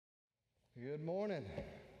Good morning.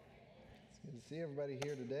 It's good to see everybody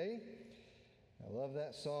here today. I love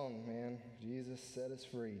that song, man. Jesus set us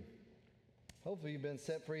free. Hopefully you've been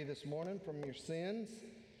set free this morning from your sins.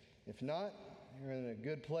 If not, you're in a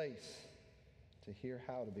good place to hear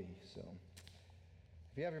how to be. So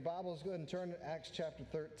if you have your Bibles, go ahead and turn to Acts chapter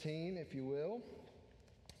 13, if you will.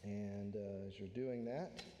 And as you're doing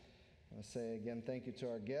that, I want to say again thank you to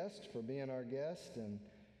our guest for being our guest. And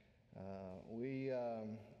we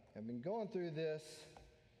have been going through this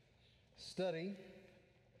study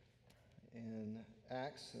in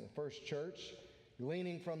Acts, the first church,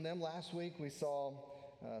 gleaning from them. Last week we saw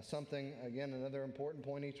something, again, another important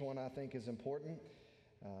point. Each one I think is important.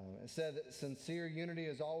 It said that sincere unity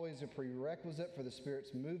is always a prerequisite for the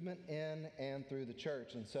Spirit's movement in and through the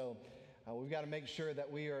church. And so we've got to make sure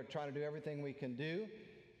that we are trying to do everything we can do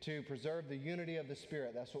to preserve the unity of the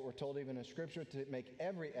Spirit. That's what we're told even in Scripture, to make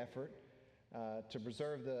every effort to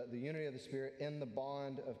preserve the unity of the Spirit in the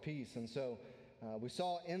bond of peace. And so we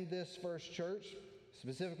saw in this first church,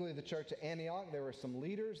 specifically the church at Antioch, there were some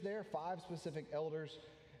leaders there, 5 specific elders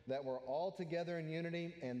that were all together in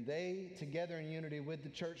unity, and they, together in unity with the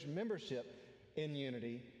church membership in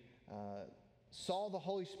unity, saw the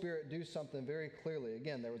Holy Spirit do something very clearly.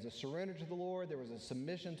 Again, there was a surrender to the Lord, there was a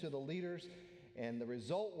submission to the leaders, and the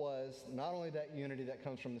result was not only that unity that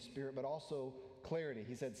comes from the Spirit, but also clarity.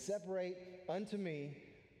 He said, "Separate unto me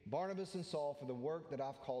Barnabas and Saul for the work that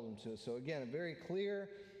I've called them to." So again, a very clear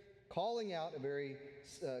calling out, a very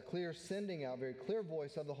clear sending out, very clear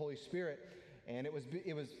voice of the Holy Spirit. And it was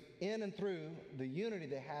in and through the unity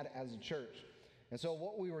they had as a church. And so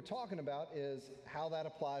what we were talking about is how that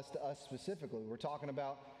applies to us specifically. We're talking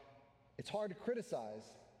about it's hard to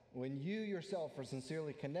criticize when you yourself are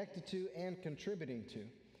sincerely connected to and contributing to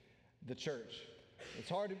the church. It's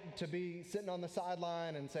hard to be sitting on the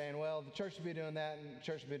sideline and saying, well, the church should be doing that and the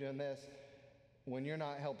church should be doing this, when you're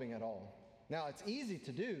not helping at all. Now, it's easy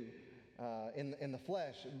to do in the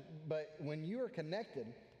flesh, but when you are connected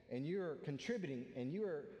and you're contributing and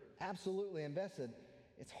you're absolutely invested,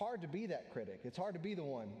 it's hard to be that critic. It's hard to be the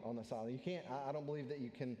one on the sideline. You can't. I don't believe that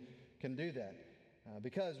you can do that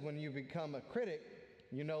because when you become a critic,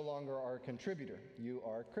 you no longer are a contributor. You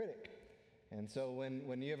are a critic. And so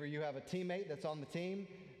whenever you have a teammate that's on the team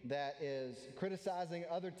that is criticizing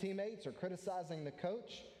other teammates or criticizing the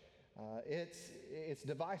coach, it's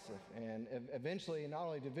divisive. And eventually, not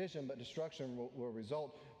only division, but destruction will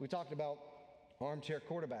result. We talked about armchair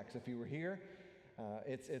quarterbacks. If you were here,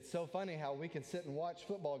 it's so funny how we can sit and watch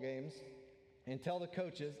football games and tell the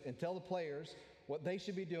coaches and tell the players what they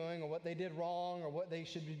should be doing or what they did wrong or what they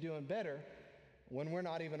should be doing better, when we're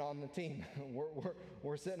not even on the team.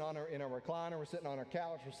 We're sitting in a recliner, we're sitting on our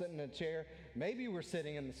couch, we're sitting in a chair. Maybe we're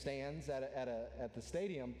sitting in the stands at the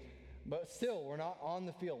stadium, but still we're not on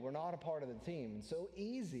the field. We're not a part of the team. It's so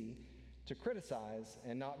easy to criticize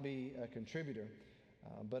and not be a contributor.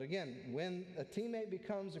 But again, when a teammate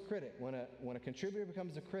becomes a critic, when a contributor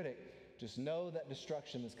becomes a critic, just know that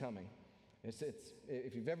destruction is coming.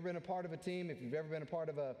 If you've ever been a part of a team, if you've ever been a part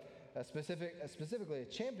of specifically a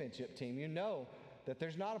championship team, you know that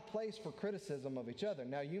there's not a place for criticism of each other.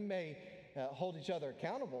 Now, you may hold each other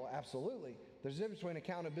accountable, absolutely. There's a difference between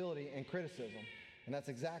accountability and criticism. And that's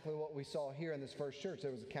exactly what we saw here in this first church.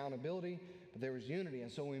 There was accountability, but there was unity.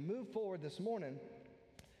 And so when we move forward this morning,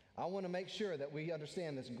 I want to make sure that we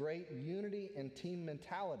understand this great unity and team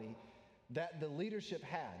mentality that the leadership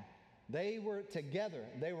had. They were together.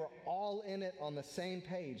 They were all in it on the same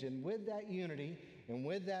page. And with that unity and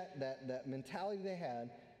with that mentality they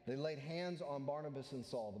had, they laid hands on Barnabas and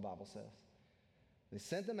Saul, the Bible says. They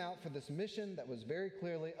sent them out for this mission that was very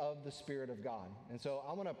clearly of the Spirit of God. And so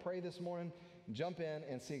I want to pray this morning, jump in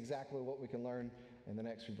and see exactly what we can learn in the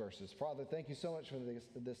next few verses. Father, thank you so much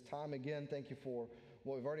for this time again. Thank you for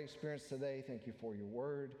what we've already experienced today. Thank you for your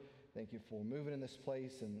word. Thank you for moving in this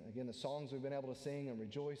place. And again, the songs we've been able to sing and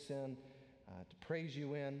rejoice in, to praise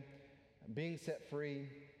you in, being set free,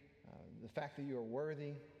 the fact that you are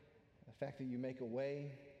worthy, the fact that you make a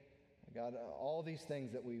way. God, all these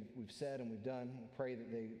things that we've said and we've done, I pray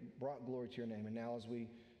that they brought glory to your name. And now as we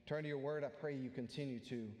turn to your word, I pray you continue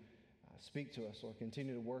to speak to us, Lord,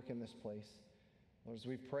 continue to work in this place. Lord, as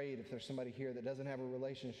we've prayed, if there's somebody here that doesn't have a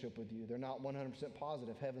relationship with you, they're not 100%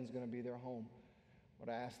 positive heaven's going to be their home, Lord,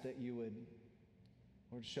 I ask that you would,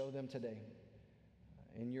 Lord, show them today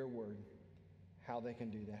in your word how they can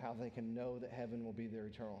do that, how they can know that heaven will be their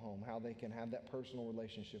eternal home, how they can have that personal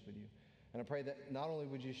relationship with you. And I pray that not only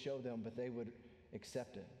would you show them, but they would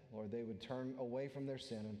accept it. Lord, they would turn away from their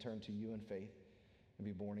sin and turn to you in faith and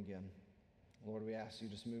be born again. Lord, we ask you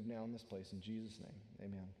to just move now in this place. In Jesus' name,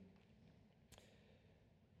 amen.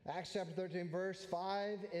 Acts chapter 13, verse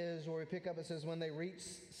 5 is where we pick up. It says, when they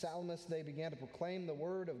reached Salamis, they began to proclaim the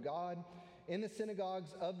word of God in the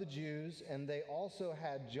synagogues of the Jews, and they also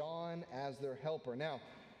had John as their helper. Now,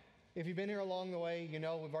 if you've been here along the way, you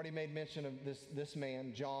know we've already made mention of this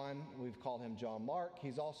man, John. We've called him John Mark.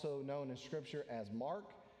 He's also known in Scripture as Mark,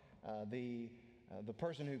 the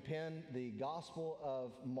person who penned the Gospel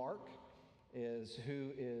of Mark is who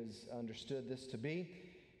is understood this to be.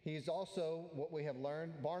 He's also, what we have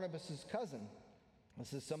learned, Barnabas' cousin.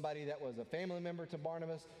 This is somebody that was a family member to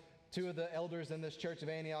Barnabas. Two of the elders in this church of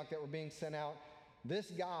Antioch that were being sent out. This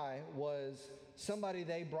guy was somebody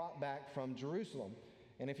they brought back from Jerusalem.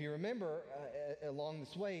 And if you remember, along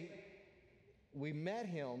this way, we met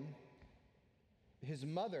him. His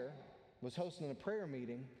mother was hosting a prayer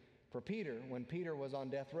meeting for Peter when Peter was on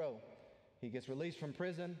death row. He gets released from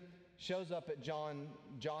prison, shows up at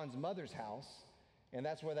John's mother's house, and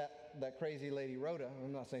that's where that crazy lady Rhoda,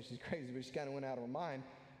 I'm not saying she's crazy, but she kind of went out of her mind,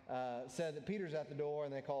 said that Peter's at the door,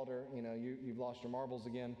 and they called her, you've lost your marbles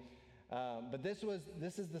again. But this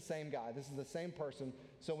is the same guy. This is the same person.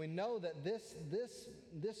 So we know that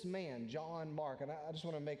this man, John Mark, and I just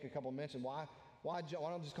want to make a couple mentions. Why don't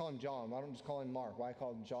I just call him John? Why don't I just call him Mark? Why I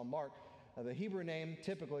call him John Mark? The Hebrew name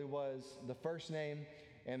typically was the first name,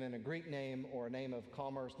 and then a Greek name or a name of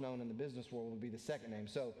commerce known in the business world would be the second name.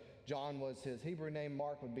 So John was his Hebrew name.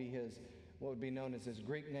 Mark would be what would be known as his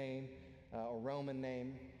Greek name or Roman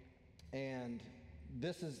name. And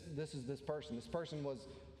this is this person. This person was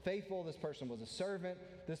faithful. This person was a servant.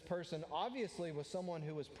 This person obviously was someone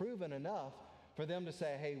who was proven enough for them to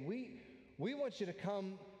say, hey, we want you to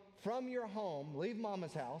come from your home, leave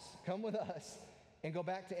mama's house, come with us, and go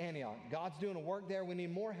back to Antioch. God's doing a work there. We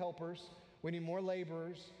need more helpers. We need more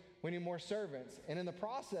laborers. We need more servants. And in the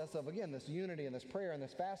process of, again, this unity and this prayer and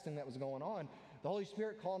this fasting that was going on, the Holy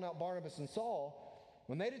Spirit calling out Barnabas and Saul,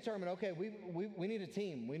 when they determined, okay, we need a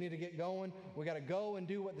team. We need to get going. We got to go and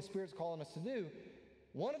do what the Spirit's calling us to do.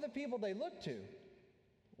 One of the people they looked to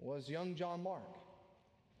was young John Mark.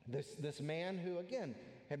 This man who, again,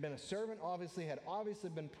 had been a servant, had obviously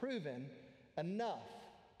been proven enough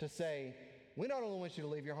to say, we not only want you to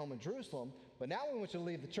leave your home in Jerusalem, but now we want you to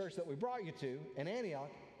leave the church that we brought you to in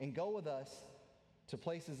Antioch and go with us to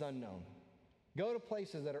places unknown. Go to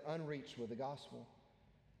places that are unreached with the gospel.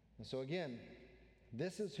 And so again,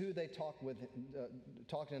 this is who they talked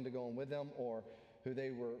into going with them, or who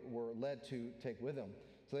they were led to take with them.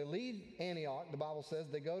 So they leave Antioch. The Bible says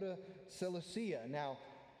they go to Seleucia. Now,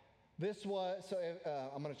 this was,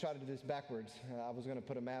 I'm going to try to do this backwards. I was going to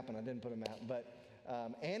put a map, and I didn't put a map, but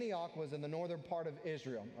Antioch was in the northern part of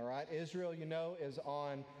Israel, all right? Israel, is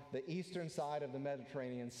on the eastern side of the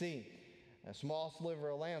Mediterranean Sea, a small sliver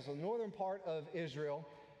of land. So the northern part of Israel,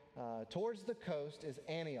 towards the coast, is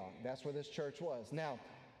Antioch. That's where this church was. Now,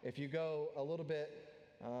 if you go a little bit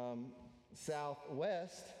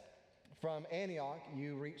southwest from Antioch,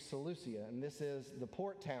 you reach Seleucia, and this is the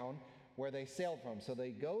port town where they sailed from. So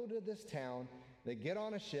they go to this town, they get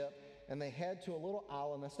on a ship, and they head to a little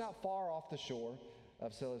island that's not far off the shore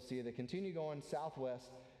of Seleucia. They continue going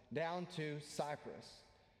southwest down to Cyprus.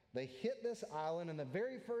 They hit this island, and the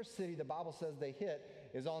very first city the Bible says they hit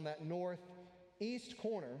is on that northeast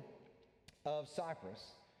corner of Cyprus,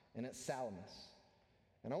 and it's Salamis.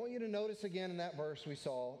 And I want you to notice again in that verse we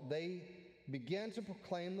saw, they began to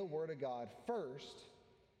proclaim the word of God first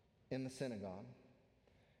in the synagogue.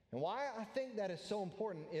 And why I think that is so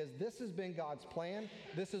important is this has been God's plan.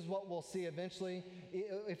 This is what we'll see eventually.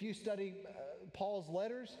 If you study Paul's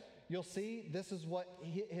letters, you'll see this is what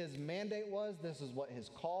his mandate was. This is what his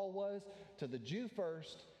call was, to the Jew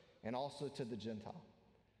first and also to the Gentile.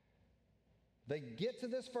 They get to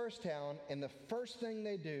this first town, and the first thing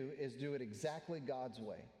they do is do it exactly God's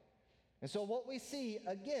way. And so what we see,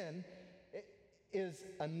 again, is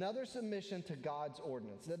another submission to God's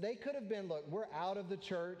ordinance. That they could have been, look, we're out of the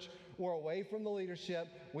church, we're away from the leadership,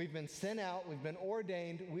 we've been sent out, we've been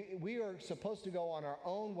ordained, we are supposed to go on our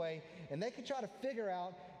own way, and they could try to figure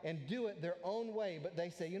out and do it their own way, but they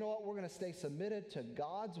say, you know what, we're going to stay submitted to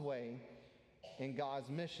God's way and God's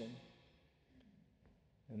mission.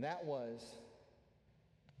 And that was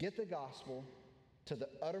get the gospel to the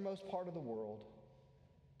uttermost part of the world,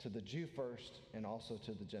 to the Jew first and also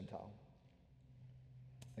to the Gentile.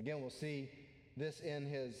 Again, we'll see this in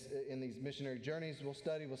these missionary journeys we'll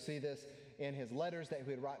see this in his letters that he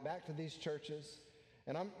would write back to these churches.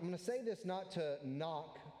 And I'm going to say this not to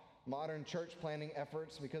knock modern church planting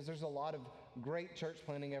efforts, because there's a lot of great church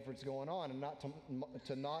planting efforts going on, and not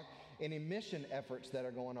to knock any mission efforts that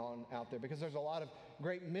are going on out there, because there's a lot of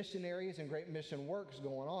great missionaries and great mission works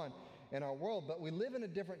going on in our world. But we live in a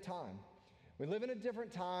different time. We live in a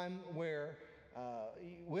different time where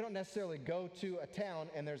we don't necessarily go to a town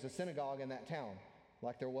and there's a synagogue in that town,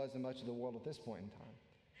 like there was in much of the world at this point in time.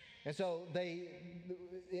 And so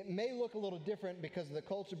it may look a little different because of the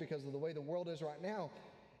culture, because of the way the world is right now.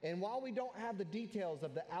 And while we don't have the details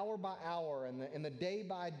of the hour by hour and the day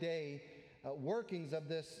by day workings of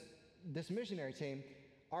this missionary team,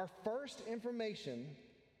 our first information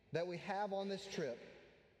that we have on this trip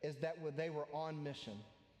is that they were on mission.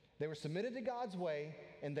 They were submitted to God's way,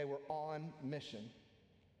 and they were on mission.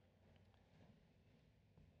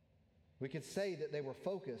 We could say that they were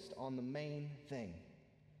focused on the main thing,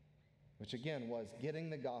 which again was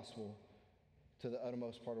getting the gospel to the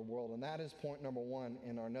uttermost part of the world. And that is point number one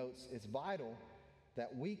in our notes. It's vital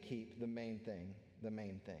that we keep the main thing the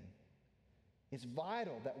main thing. It's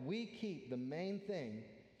vital that we keep the main thing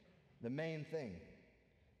the main thing.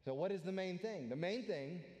 So what is the main thing? The main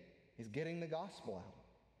thing is getting the gospel out.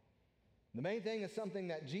 The main thing is something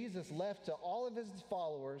that Jesus left to all of his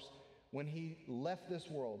followers when he left this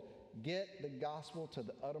world. Get the gospel to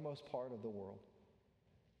the uttermost part of the world.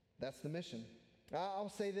 That's the mission. I'll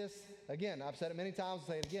say this again. I've said it many times. I'll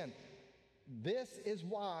say it again. This is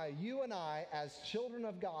why you and I, as children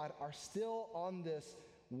of God, are still on this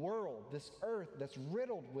world, this earth that's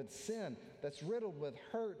riddled with sin, that's riddled with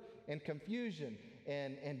hurt and confusion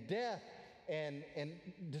and death and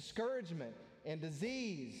discouragement and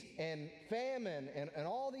disease and famine and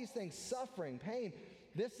all these things, suffering, pain.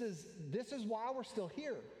 This is why we're still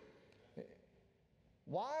here.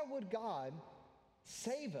 Why would God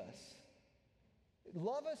save us?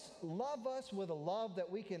 Love us with a love that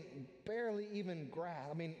we can barely even grasp.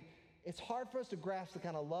 I mean, it's hard for us to grasp the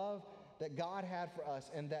kind of love that God had for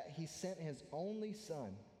us, and that he sent his only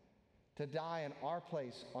son to die in our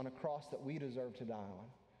place on a cross that we deserve to die on.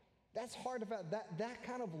 That's hard to find. That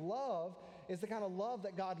kind of love is the kind of love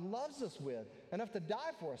that God loves us with, enough to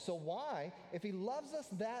die for us. So why, if he loves us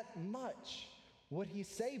that much, would he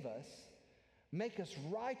save us, make us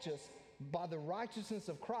righteous by the righteousness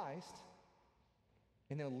of Christ,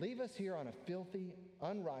 and then leave us here on a filthy,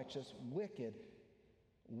 unrighteous, wicked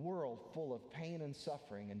world full of pain and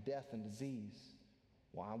suffering and death and disease?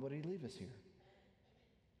 Why would he leave us here?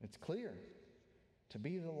 It's clear. To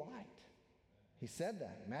be the light. He said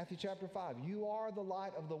that. Matthew chapter 5, you are the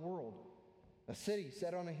light of the world. A city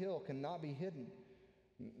set on a hill cannot be hidden.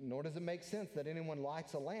 Nor does it make sense that anyone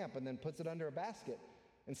lights a lamp and then puts it under a basket.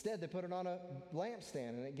 Instead, they put it on a lampstand,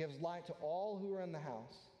 and it gives light to all who are in the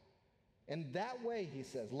house. And that way, he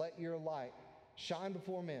says, let your light shine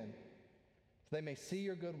before men, so they may see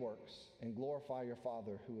your good works and glorify your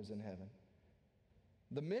Father who is in heaven.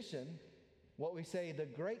 The mission, what we say, the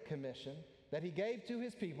Great Commission that he gave to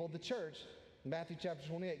his people, the church, Matthew chapter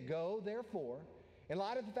 28, go therefore, in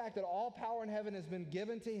light of the fact that all power in heaven has been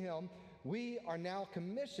given to him, we are now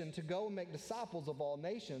commissioned to go and make disciples of all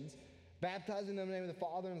nations, baptizing them in the name of the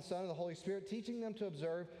Father and the Son and the Holy Spirit, teaching them to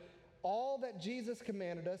observe all that Jesus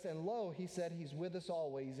commanded us, and lo, he said he's with us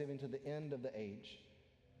always, even to the end of the age.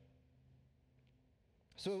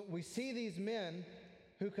 So we see these men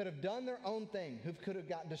who could have done their own thing, who could have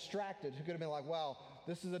got distracted, who could have been like, wow,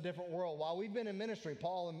 this is a different world. While we've been in ministry,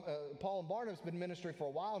 Paul and Barnabas have been in ministry for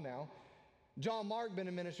a while now. John Mark been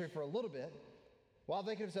in ministry for a little bit. While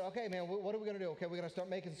they could have said, okay, man, what are we going to do? Okay, we're going to start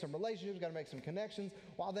making some relationships, we've got to make some connections.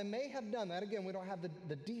 While they may have done that, again, we don't have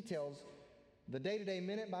the details, the day-to-day,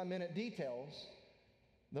 minute-by-minute details.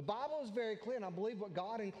 The Bible is very clear, and I believe what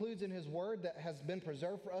God includes in his word that has been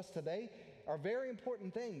preserved for us today are very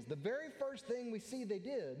important things. The very first thing we see they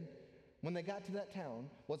did when they got to that town,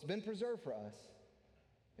 what's been preserved for us,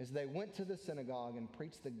 is they went to the synagogue and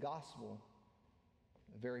preached the gospel,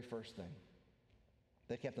 the very first thing.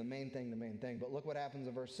 They kept the main thing the main thing. But look what happens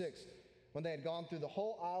in verse 6. When they had gone through the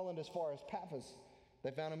whole island as far as Paphos,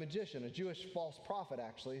 they found a magician, a Jewish false prophet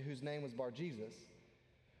actually, whose name was Bar-Jesus,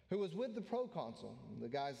 who was with the proconsul. The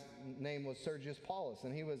guy's name was Sergius Paulus,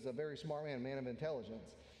 and he was a very smart man, a man of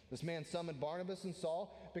intelligence. This man summoned Barnabas and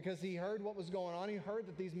Saul because he heard what was going on. He heard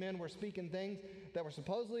that these men were speaking things that were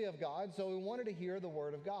supposedly of God, so he wanted to hear the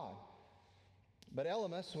word of God. But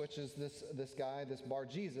Elymas, which is this guy, this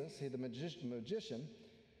Bar-Jesus, the magician,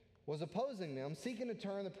 was opposing them, seeking to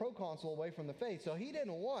turn the proconsul away from the faith. So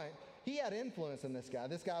he had influence in this guy.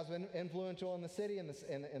 This guy's been influential in the city, in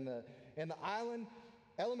the island.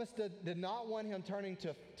 Elymas did not want him turning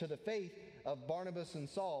to the faith of Barnabas and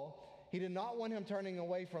Saul. He did not want him turning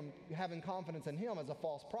away from having confidence in him as a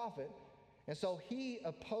false prophet. And so he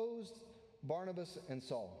opposed Barnabas and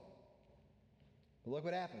Saul. But look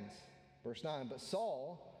what happens. Verse 9, but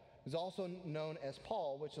Saul, who's also known as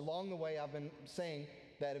Paul, which along the way I've been saying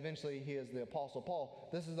that eventually he is the Apostle Paul.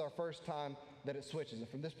 This is our first time that it switches. And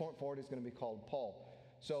from this point forward, he's going to be called Paul.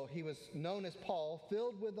 So he was known as Paul,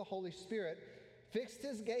 filled with the Holy Spirit, fixed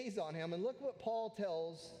his gaze on him. And look what Paul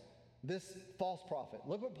tells this false prophet.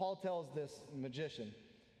 Look what Paul tells this magician.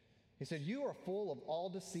 He said, "You are full of all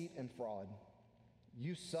deceit and fraud,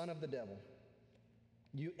 you son of the devil,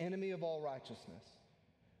 you enemy of all righteousness.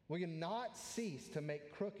 Will you not cease to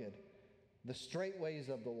make crooked the straight ways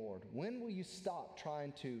of the Lord? When will you stop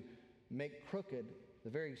trying to make crooked the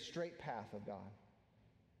very straight path of God?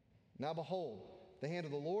 Now behold, the hand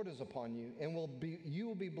of the Lord is upon you, and you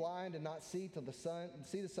will be blind and not see the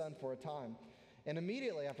sun for a time." And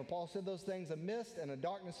immediately after Paul said those things, a mist and a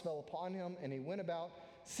darkness fell upon him, and he went about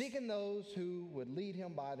seeking those who would lead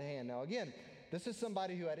him by the hand. Now again, this is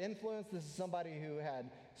somebody who had influence. This is somebody who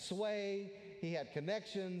had sway. He had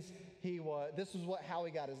connections. This was how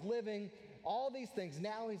he got his living. All these things.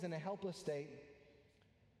 Now he's in a helpless state.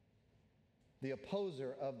 The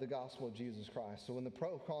opposer of the gospel of Jesus Christ. So when the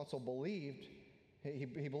proconsul believed, he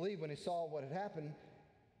believed when he saw what had happened,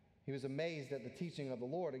 he was amazed at the teaching of the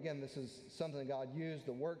Lord. Again, this is something God used,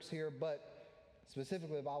 the works here, but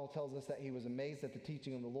specifically the Bible tells us that he was amazed at the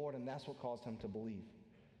teaching of the Lord, and that's what caused him to believe.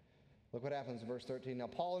 Look what happens in verse 13. Now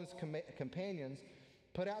Paul and his companions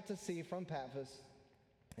put out to sea from Paphos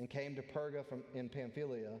and came to Perga in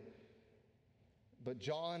Pamphylia, but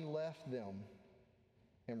John left them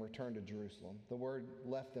and returned to Jerusalem. The word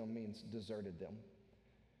left them means deserted them.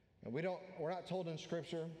 And we're not told in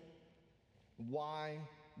Scripture why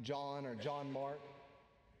John or John Mark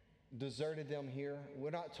deserted them here.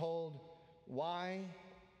 We're not told why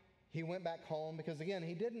he went back home, because again,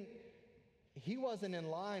 he wasn't in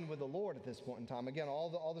line with the Lord at this point in time. Again,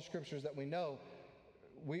 all the scriptures that we know,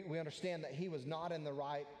 we understand that he was not in the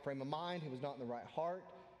right frame of mind. He was not in the right heart.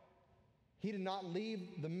 He did not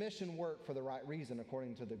leave the mission work for the right reason,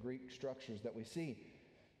 according to the Greek structures that we see.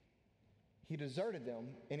 He deserted them,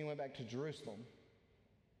 and he went back to Jerusalem.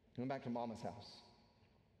 He went back to Mama's house,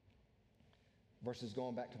 versus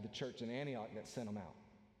going back to the church in Antioch that sent him out.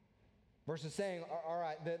 Versus saying, all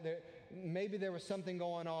right, maybe there was something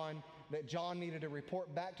going on that John needed to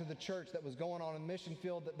report back to the church that was going on in the mission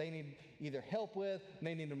field that they need either help with,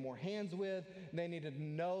 they needed more hands with, they needed to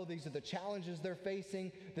know these are the challenges they're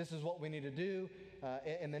facing, this is what we need to do.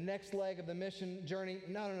 In the next leg of the mission journey,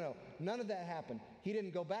 no. None of that happened. He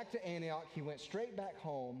didn't go back to Antioch. He went straight back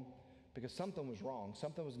home because something was wrong.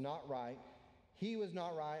 Something was not right. He was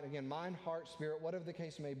not right. Again, mind, heart, spirit, whatever the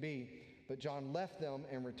case may be. But John left them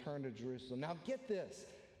and returned to Jerusalem. Now get this.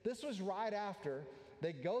 This was right after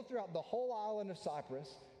they go throughout the whole island of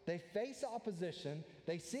Cyprus. They face opposition.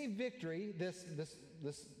 They see victory, this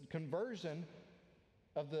conversion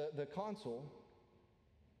of the consul.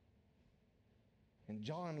 And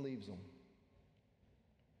John leaves them.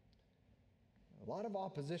 A lot of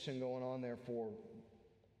opposition going on there for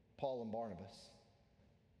Paul and Barnabas.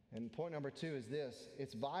 And point number 2 is this.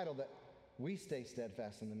 It's vital that we stay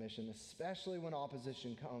steadfast in the mission, especially when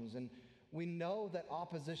opposition comes. And we know that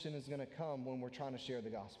opposition is going to come when we're trying to share the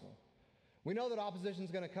gospel. We know that opposition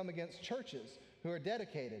is going to come against churches who are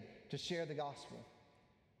dedicated to share the gospel.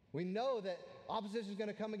 We know that opposition is going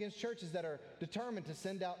to come against churches that are determined to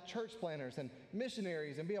send out church planners and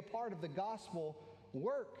missionaries and be a part of the gospel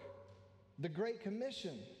work, the Great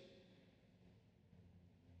Commission.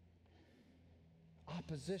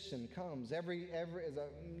 Opposition comes. As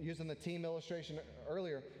I'm using the team illustration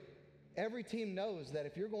earlier, every team knows that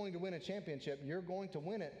if you're going to win a championship, you're going to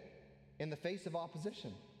win it in the face of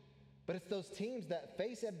opposition. But it's those teams that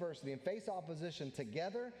face adversity and face opposition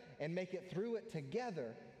together and make it through it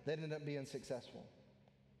together that end up being successful.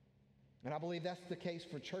 And I believe that's the case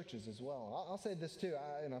for churches as well. I'll say this too,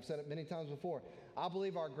 and I've said it many times before. I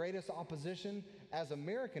believe our greatest opposition as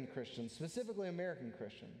American Christians, specifically American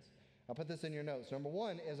Christians, I'll put this in your notes. Number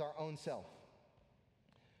 1 is our own self.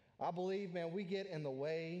 I believe, man, we get in the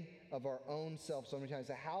way of our own self so many times.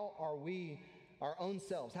 So how are we our own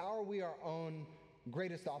selves? How are we our own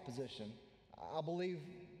greatest opposition? I believe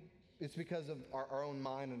it's because of our own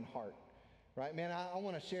mind and heart, right? Man, I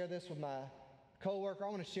want to share this with my coworker. I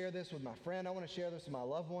want to share this with my friend. I want to share this with my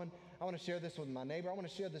loved one. I want to share this with my neighbor. I want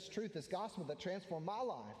to share this truth, this gospel that transformed my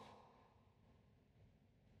life.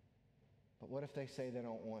 But what if they say they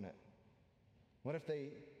don't want it? What if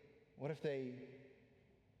they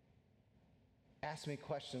ask me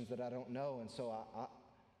questions that I don't know, and so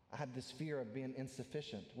I have this fear of being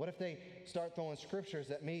insufficient? What if they start throwing scriptures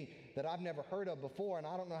at me that I've never heard of before and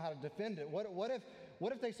I don't know how to defend it? What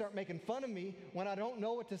if they start making fun of me when I don't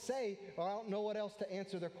know what to say or I don't know what else to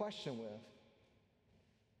answer their question with?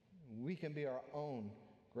 We can be our own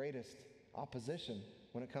greatest opposition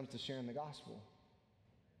when it comes to sharing the gospel.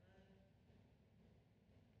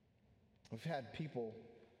 We've had people,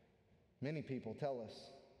 many people, tell us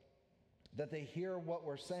that they hear what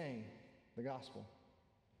we're saying, the gospel,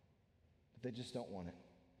 but they just don't want it.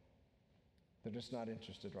 They're just not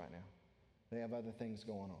interested right now. They have other things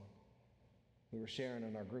going on. We were sharing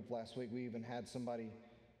in our group last week, we even had somebody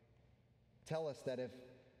tell us that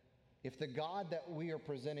if the God that we are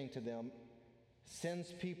presenting to them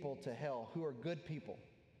sends people to hell who are good people,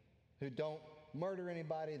 who don't murder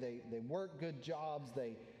anybody, they work good jobs,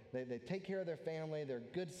 they take care of their family, they're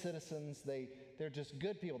good citizens, they're just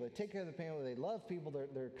good people, they take care of their family, they love people,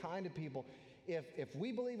 they're kind to people. If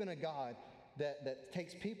we believe in a God that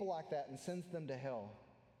takes people like that and sends them to hell,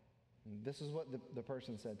 this is what the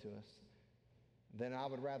person said to us, then I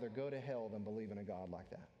would rather go to hell than believe in a God like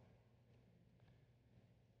that.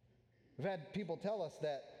 We've had people tell us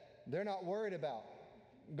that they're not worried about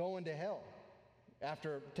going to hell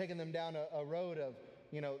after taking them down a road of,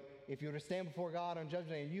 if you were to stand before God on Judgment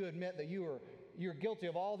Day and you admit that you're guilty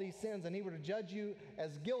of all these sins and He were to judge you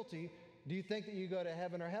as guilty, do you think that you go to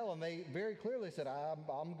heaven or hell? And they very clearly said,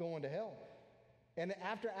 I'm going to hell. And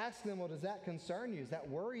after asking them, well, does that concern you? Does that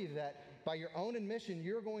worry you that by your own admission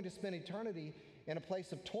you're going to spend eternity in a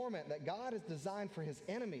place of torment that God has designed for His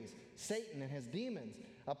enemies, Satan and his demons,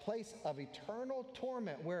 a place of eternal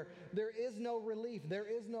torment where there is no relief, there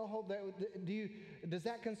is no hope? Does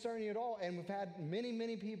that concern you at all? And we've had many,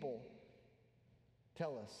 many people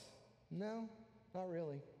tell us, no, not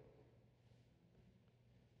really.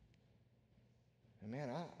 And man,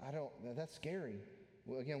 I don't, that's scary.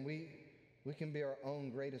 Well, again, we can be our own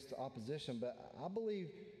greatest opposition, but I believe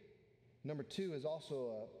number two is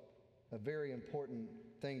also a very important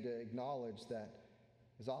thing to acknowledge, that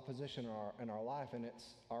is opposition in our life, and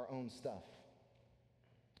it's our own stuff.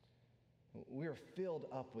 We are filled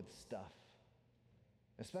up with stuff,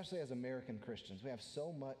 especially as American Christians. We have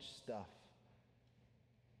so much stuff.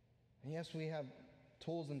 And yes, we have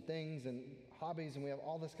tools and things and hobbies, and we have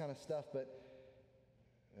all this kind of stuff, but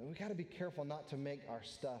we got to be careful not to make our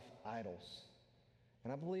stuff idols.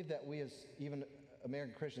 And I believe that we as even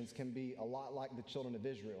American Christians can be a lot like the children of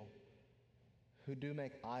Israel, who do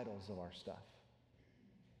make idols of our stuff.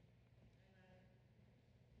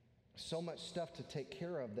 So much stuff to take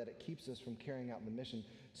care of that it keeps us from carrying out the mission.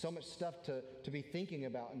 So much stuff to be thinking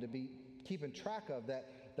about and to be keeping track of that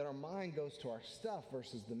our mind goes to our stuff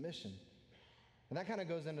versus the mission. And that kind of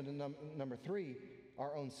goes into number three,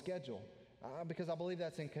 our own schedule. Because I believe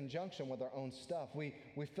that's in conjunction with our own stuff. We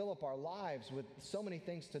fill up our lives with so many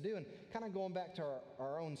things to do. And kind of going back to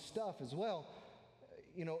our own stuff as well,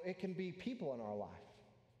 it can be people in our life.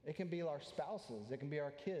 It can be our spouses. It can be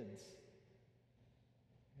our kids.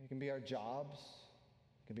 It can be our jobs.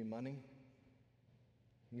 It can be money.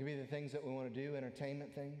 It can be the things that we want to do,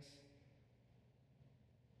 entertainment things.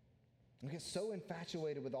 We get so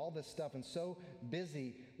infatuated with all this stuff and so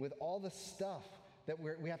busy with all the stuff that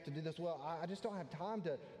we have to do this. Well, I just don't have time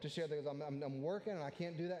to share things. I'm working and I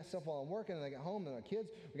can't do that stuff while I'm working, and I get home and my kids,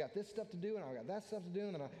 we got this stuff to do and I got that stuff to do,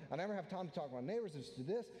 and then I never have time to talk to my neighbors and just do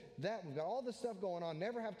this, that. We've got all this stuff going on,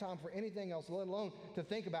 never have time for anything else, let alone to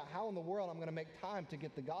think about how in the world I'm going to make time to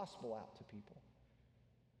get the gospel out to people.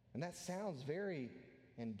 And that sounds very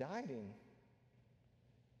indicting.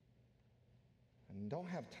 And don't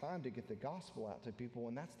have time to get the gospel out to people,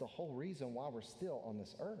 and that's the whole reason why we're still on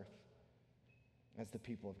this earth as the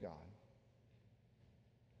people of God.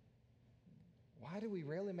 Why do we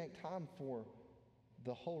rarely make time for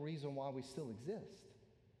the whole reason why we still exist?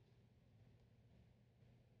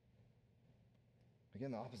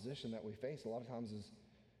 Again, the opposition that we face a lot of times is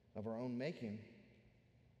of our own making.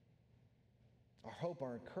 Our hope,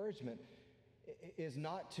 our encouragement is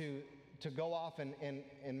not to go off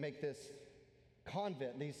and make this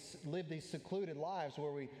convent, live these secluded lives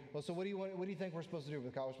where so what do you think we're supposed to do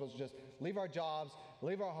with college? We're supposed to just leave our jobs,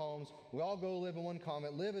 leave our homes, we all go live in one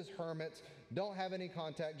convent, live as hermits, don't have any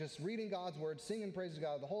contact, just reading God's word, singing praises to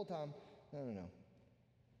God the whole time? No.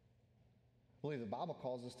 I believe the Bible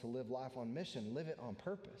calls us to live life on mission, live it on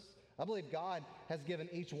purpose. I believe God has given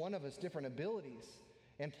each one of us different abilities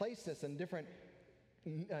and placed us in different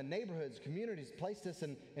neighborhoods, communities, placed us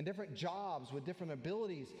in different jobs with different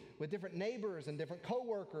abilities, with different neighbors and different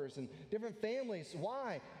co-workers and different families.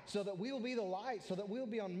 Why? So that we will be the light, so that we will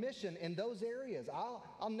be on mission in those areas.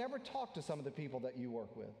 I'll never talk to some of the people that you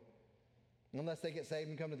work with unless they get saved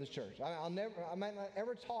and come to this church. I might not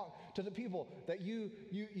ever talk to the people that you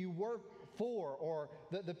work for, or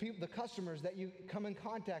the customers that you come in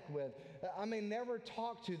contact with. I may never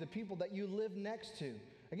talk to the people that you live next to.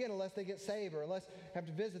 Again, unless they get saved, or unless I have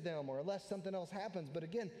to visit them, or unless something else happens. But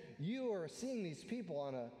again, you are seeing these people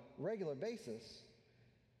on a regular basis.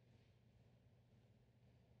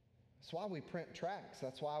 That's why we print tracts.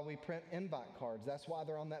 That's why we print invite cards. That's why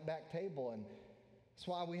they're on that back table. And that's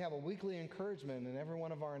why we have a weekly encouragement in every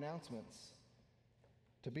one of our announcements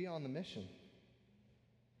to be on the mission,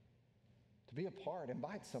 to be a part,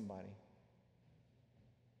 invite somebody.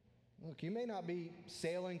 Look, you may not be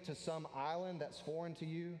sailing to some island that's foreign to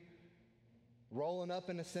you, rolling up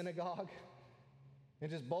in a synagogue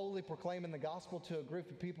and just boldly proclaiming the gospel to a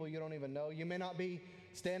group of people you don't even know. You may not be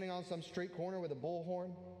standing on some street corner with a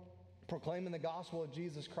bullhorn proclaiming the gospel of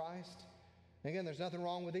Jesus Christ. Again, there's nothing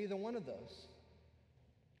wrong with either one of those.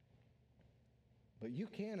 But you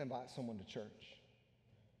can invite someone to church.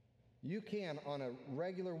 You can, on a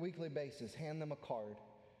regular weekly basis, hand them a card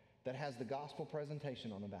that has the gospel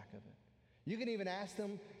presentation on the back of it. You can even ask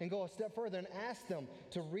them and go a step further and ask them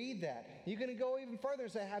to read that. You can go even further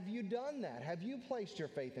and say, have you done that? Have you placed your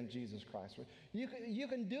faith in Jesus Christ? You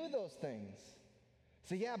can do those things.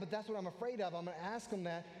 So yeah, but that's what I'm afraid of. I'm going to ask them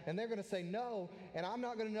that, and they're going to say no, and I'm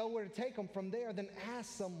not going to know where to take them from there. Then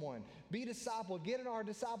ask someone. Be discipled. Get in our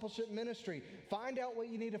discipleship ministry. Find out what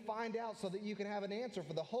you need to find out so that you can have an answer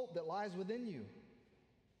for the hope that lies within you.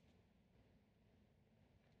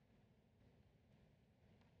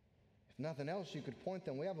 If nothing else, you could point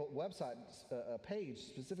them. We have a website, a page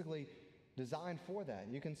specifically designed for that.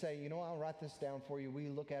 You can say, I'll write this down for you. Will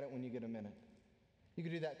you look at it when you get a minute? You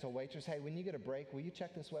could do that to a waitress. Hey, when you get a break, will you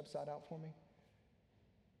check this website out for me?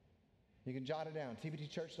 You can jot it down,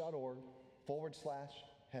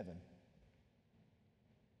 tbtchurch.org/heaven.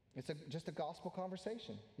 It's just a gospel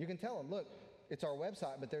conversation. You can tell them, look, it's our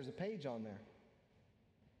website, but there's a page on there.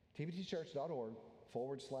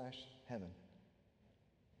 tbtchurch.org/heaven.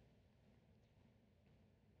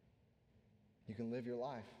 You can live your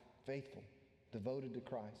life faithful, devoted to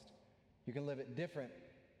Christ. You can live it different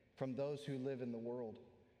from those who live in the world.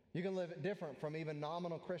 You can live it different from even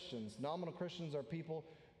nominal Christians. Nominal Christians are people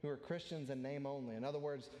who are Christians in name only. In other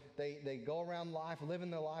words, they go around life,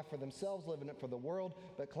 living their life for themselves, living it for the world,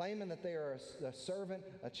 but claiming that they are a servant,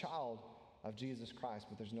 a child of Jesus Christ,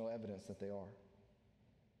 but there's no evidence that they are.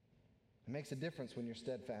 It makes a difference when you're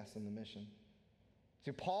steadfast in the mission.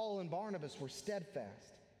 See, Paul and Barnabas were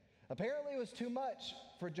steadfast. Apparently it was too much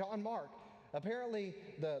for John Mark. Apparently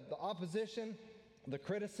the opposition, the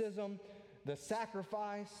criticism, the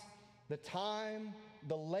sacrifice, the time,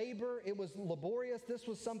 the labor, it was laborious. This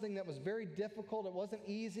was something that was very difficult. It wasn't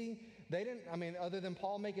easy. They didn't, other than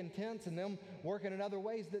Paul making tents and them working in other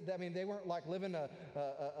ways, they weren't like living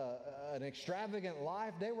an extravagant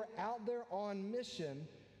life. They were out there on mission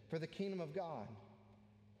for the kingdom of God.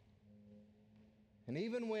 And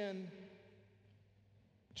even when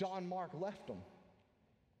John Mark left them,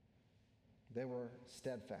 they were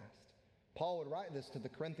steadfast. Paul would write this to the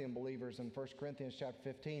Corinthian believers in 1 Corinthians chapter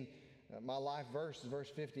 15. My life verse is verse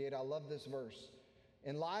 58. I love this verse.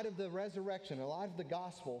 In light of the resurrection, in light of the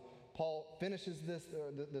gospel, Paul finishes this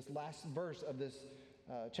last verse of this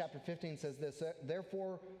chapter 15 says this,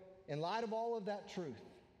 therefore, in light of all of that truth,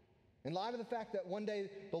 in light of the fact that one day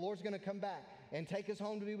the Lord's going to come back and take us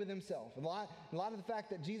home to be with himself, in light of the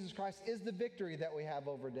fact that Jesus Christ is the victory that we have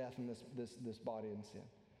over death and this body and sin,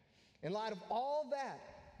 in light of all that,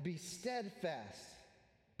 be steadfast,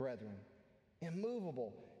 brethren,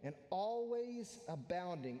 immovable, and always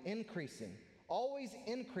abounding, increasing. Always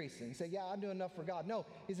increasing. You say, yeah, I do enough for God. No,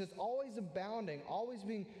 he says always abounding, always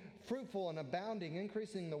being fruitful and abounding,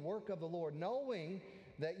 increasing the work of the Lord, knowing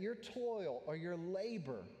that your toil or your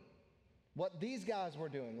labor, what these guys were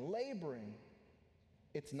doing, laboring,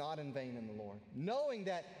 it's not in vain in the Lord. Knowing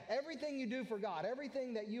that everything you do for God,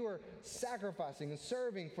 everything that you are sacrificing and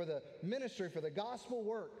serving for the ministry, for the gospel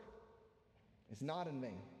work, is not in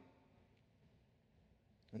vain.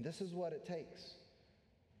 And this is what it takes.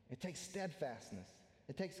 It takes steadfastness.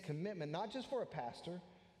 It takes commitment, not just for a pastor,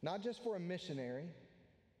 not just for a missionary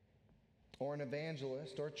or an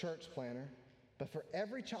evangelist or a church planter, but for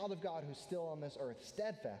every child of God who's still on this earth,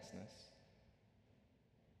 steadfastness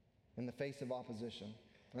in the face of opposition.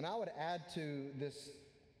 And I would add to this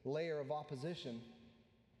layer of opposition,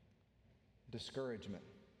 discouragement.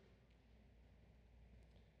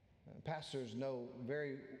 Pastors know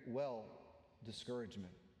very well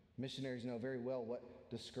discouragement. Missionaries know very well what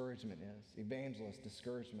discouragement is. Evangelists,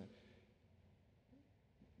 discouragement.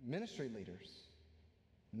 Ministry leaders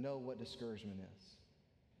know what discouragement is.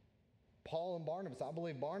 Paul and Barnabas, I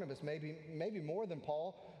believe Barnabas maybe more than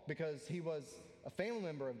Paul, because he was a family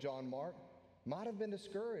member of John Mark, might have been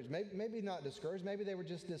discouraged. Maybe not discouraged. Maybe they were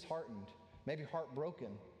just disheartened. Maybe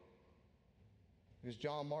heartbroken because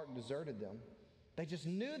John Mark deserted them. They just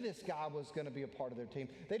knew this guy was going to be a part of their team.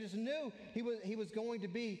 They just knew he was going to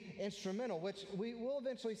be instrumental, which we will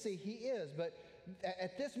eventually see he is. But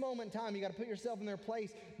at this moment in time, you got to put yourself in their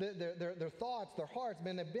place, their thoughts, their hearts.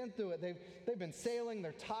 Man, they've been through it. They've been sailing.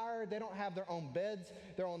 They're tired. They don't have their own beds,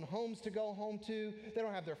 their own homes to go home to. They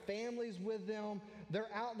don't have their families with them.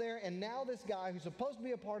 They're out there, and now this guy who's supposed to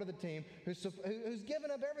be a part of the team, who's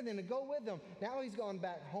given up everything to go with them, now he's gone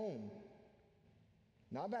back home.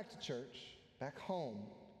 Not back to church, back home.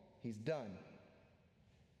 He's done.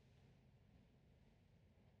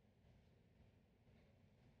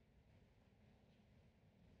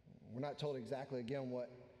 We're not told exactly, again, what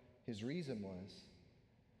his reason was,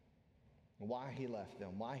 why he left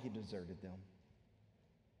them, why he deserted them.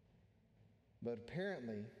 But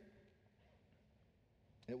apparently,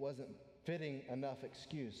 it wasn't fitting enough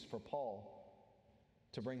excuse for Paul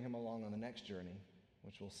to bring him along on the next journey,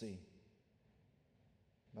 which we'll see.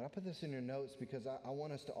 But I put this in your notes because I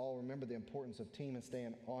want us to all remember the importance of team and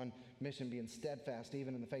staying on mission, being steadfast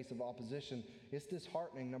even in the face of opposition. It's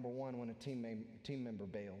disheartening, number one, when a team member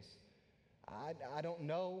bails. I don't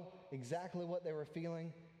know exactly what they were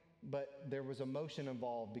feeling, but there was emotion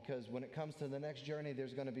involved, because when it comes to the next journey,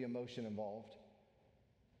 there's going to be emotion involved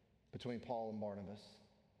between Paul and Barnabas.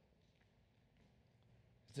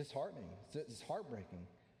 It's disheartening. It's heartbreaking.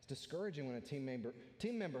 It's discouraging when a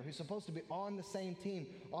team member who's supposed to be on the same team,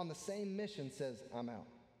 on the same mission, says, I'm out.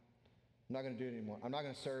 I'm not going to do it anymore. I'm not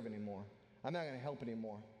going to serve anymore. I'm not going to help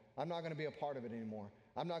anymore. I'm not going to be a part of it anymore.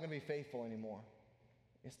 I'm not going to be faithful anymore.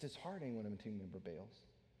 It's disheartening when a team member bails.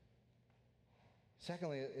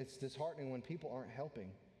 Secondly, it's disheartening when people aren't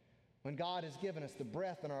helping. When God has given us the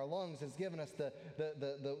breath in our lungs, has given us the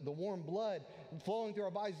warm blood flowing through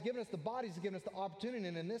our bodies, has given us the bodies, has given us the opportunity.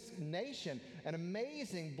 And in this nation, an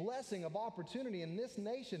amazing blessing of opportunity in this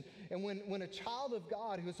nation. And when a child of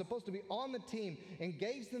God who is supposed to be on the team,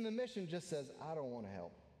 engaged in the mission, just says, I don't want to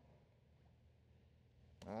help.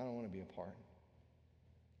 I don't want to be a part.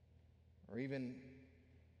 Or even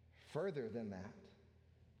further than that.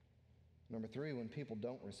 Number three, when people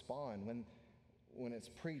don't respond, when it's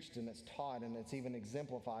preached and it's taught and it's even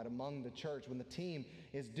exemplified among the church, when the team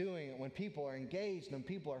is doing it, when people are engaged and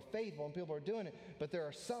people are faithful and people are doing it, but there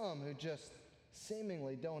are some who just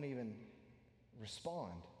seemingly don't even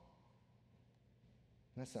respond.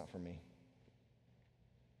 That's not for me.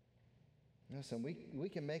 Listen, we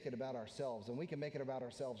can make it about ourselves, and we can make it about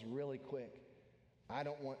ourselves really quick. I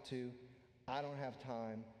don't want to. I don't have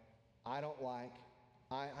time. I don't like.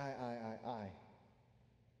 I.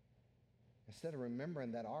 Instead of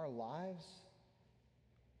remembering that our lives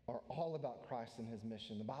are all about Christ and his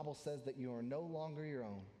mission. The Bible says that you are no longer your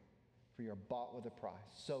own, for you're bought with a price.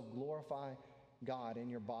 So glorify God in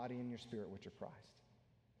your body and your spirit, which are Christ.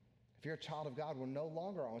 If you're a child of God, we're no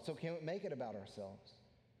longer our own. So can't make it about ourselves.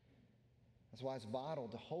 That's why it's vital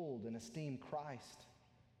to hold and esteem Christ,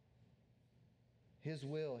 his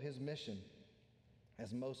will, his mission,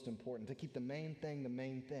 as most important. To keep the main thing,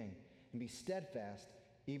 and be steadfast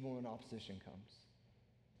even when opposition comes.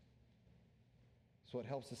 It's what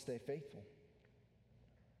helps us stay faithful.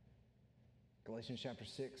 Galatians chapter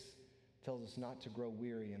 6 tells us not to grow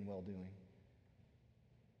weary in well-doing.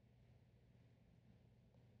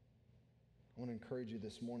 I want to encourage you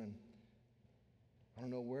this morning. I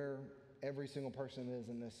don't know where every single person is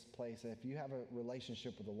in this place. If you have a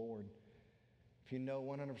relationship with the Lord, if you know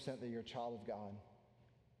 100% that you're a child of God,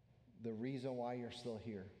 the reason why you're still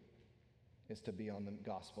here is to be on the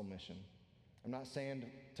gospel mission. I'm not saying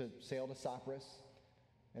to sail to Cyprus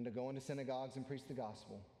and to go into synagogues and preach the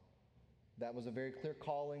gospel. That was a very clear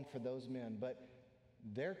calling for those men, but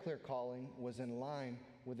their clear calling was in line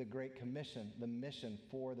with the Great Commission, the mission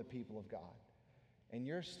for the people of God. And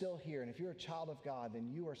you're still here, and if you're a child of God, then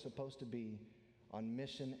you are supposed to be on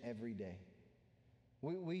mission every day.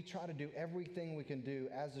 We try to do everything we can do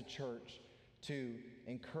as a church to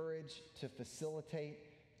encourage, to facilitate,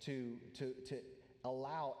 to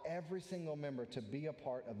allow every single member to be a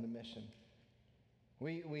part of the mission.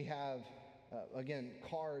 We have, again,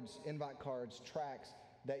 cards, invite cards, tracts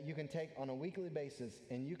that you can take on a weekly basis,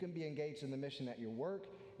 and you can be engaged in the mission at your work,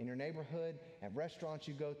 in your neighborhood, at restaurants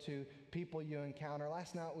you go to, people you encounter.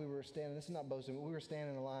 Last night we were standing, this is not boasting, but we were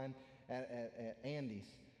standing in line at Andy's,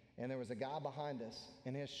 and there was a guy behind us,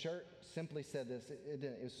 and his shirt simply said this.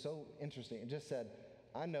 It was so interesting. It just said,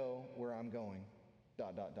 I know where I'm going, ...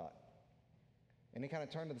 And he kind of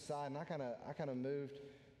turned to the side, and I kind of moved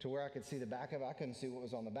to where I could see the back of it. I couldn't see what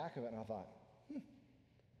was on the back of it, and I thought,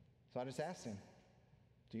 So I just asked him,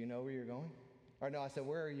 do you know where you're going? Or no, I said,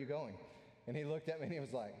 where are you going? And he looked at me, and he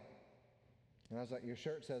was like, and I was like, your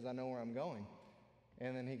shirt says I know where I'm going.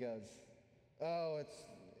 And then he goes, oh,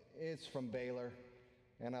 it's from Baylor.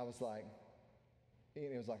 And I was like,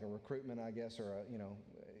 it was like a recruitment, I guess, or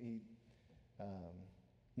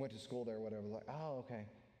went to school there or whatever. Like, oh, okay.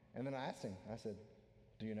 And then I asked him, I said,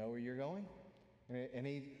 do you know where you're going? And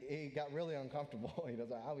he got really uncomfortable. He was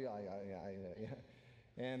like, oh,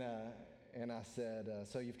 yeah. And I said,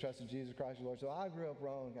 so you've trusted Jesus Christ your Lord? So I grew up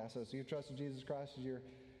wrong. I said, so you've trusted Jesus Christ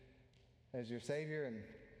as your Savior? And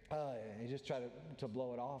he just tried to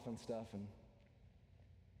blow it off and stuff. And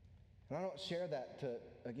I don't share that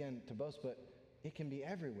to boast, but it can be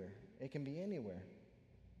everywhere. It can be anywhere.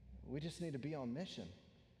 We just need to be on mission.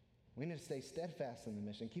 We need to stay steadfast in the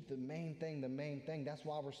mission. Keep the main thing the main thing. That's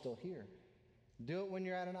why we're still here. Do it when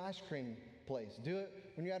you're at an ice cream place. Do it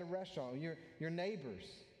when you're at a restaurant, your neighbors.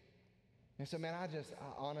 And so, man,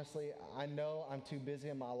 honestly, I know I'm too busy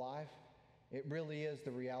in my life. It really is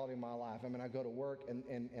the reality of my life. I mean, I go to work,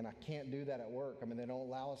 and I can't do that at work. I mean, they don't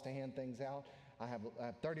allow us to hand things out. I have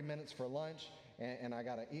 30 minutes for lunch, and I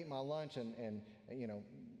got to eat my lunch, and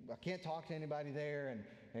I can't talk to anybody there, and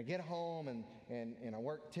I get home, and I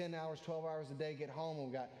work 10 hours, 12 hours a day, get home, and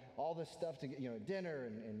we've got all this stuff to get,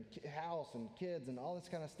 dinner and house and kids and all this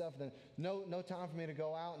kind of stuff. Then no time for me to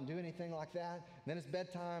go out and do anything like that. And then it's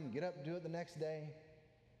bedtime, get up and do it the next day.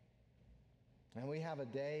 And we have a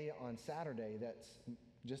day on Saturday that's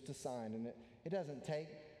just assigned, and it doesn't take,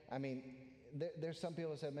 there's some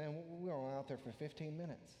people that say, man, we're only out there for 15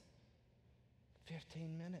 minutes.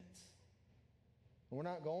 15 minutes. We're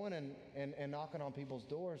not going and knocking on people's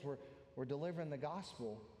doors. We're delivering the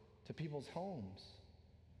gospel to people's homes.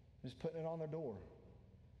 Just putting it on their door.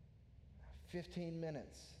 15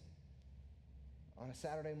 minutes on a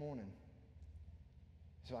Saturday morning.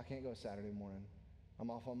 So I can't go Saturday morning. I'm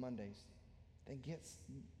off on Mondays. Then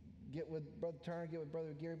get with Brother Turner, get with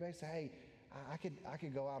Brother Gary Bay. Say, hey, I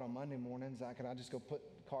could go out on Monday mornings. Could I just go put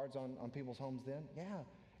cards on people's homes then? Yeah.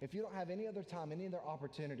 If you don't have any other time, any other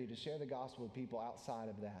opportunity to share the gospel with people outside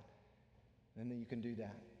of that, then you can do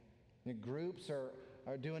that. The groups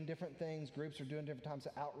are doing different things. Groups are doing different types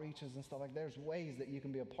of outreaches and stuff like that. There's ways that you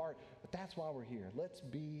can be a part, but that's why we're here. Let's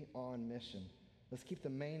be on mission. Let's keep the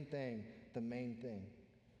main thing the main thing.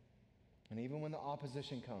 And even when the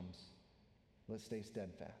opposition comes, let's stay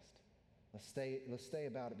steadfast. Let's stay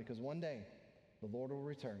about it, because one day the Lord will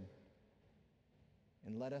return.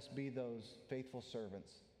 And let us be those faithful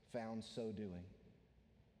servants found so doing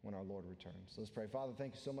when our Lord returns. So let's pray. Father,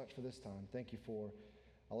 thank you so much for this time. Thank you for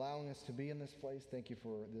allowing us to be in this place. Thank you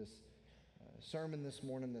for this sermon this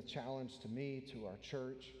morning, the challenge to me, to our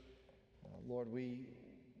church. Lord, we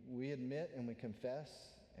admit and we confess,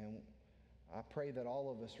 and I pray that all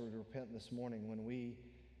of us would repent this morning when we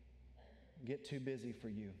get too busy for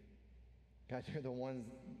you. God, you're the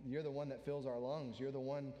one that fills our lungs. You're the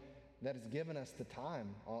one that has given us the time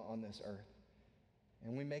on this earth.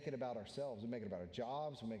 And we make it about ourselves. We make it about our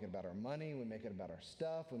jobs. We make it about our money. We make it about our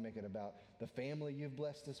stuff. We make it about the family you've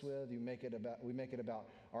blessed us with. We make it about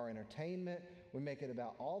our entertainment. We make it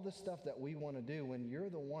about all the stuff that we want to do, when you're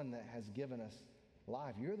the one that has given us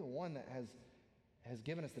life. You're the one that has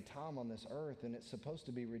given us the time on this earth, and it's supposed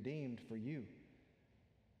to be redeemed for you,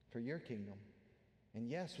 for your kingdom. And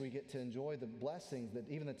yes, we get to enjoy the blessings, that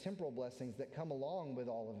even the temporal blessings that come along with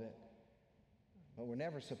all of it. But we're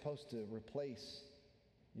never supposed to replace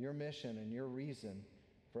your mission and your reason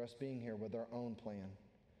for us being here with our own plan,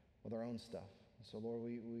 with our own stuff. So, Lord,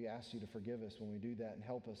 we ask you to forgive us when we do that, and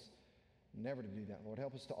help us never to do that. Lord,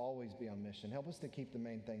 help us to always be on mission. Help us to keep the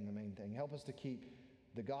main thing the main thing. Help us to keep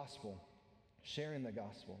the gospel, sharing the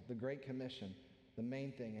gospel, the Great Commission, the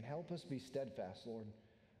main thing. And help us be steadfast, Lord.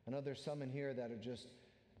 I know there's some in here that are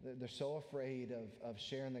they're so afraid of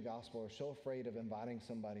sharing the gospel, or so afraid of inviting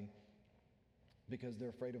somebody because they're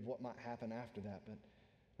afraid of what might happen after that.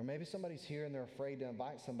 Or maybe somebody's here and they're afraid to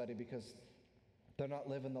invite somebody because they're not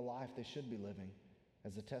living the life they should be living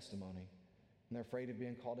as a testimony. And they're afraid of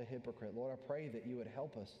being called a hypocrite. Lord, I pray that you would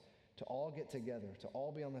help us to all get together, to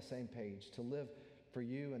all be on the same page, to live for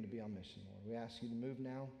you and to be on mission, Lord. We ask you to move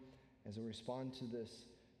now as we respond to this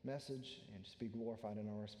message, and just be glorified in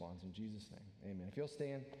our response. In Jesus' name, amen. If you'll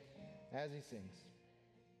stand as he sings.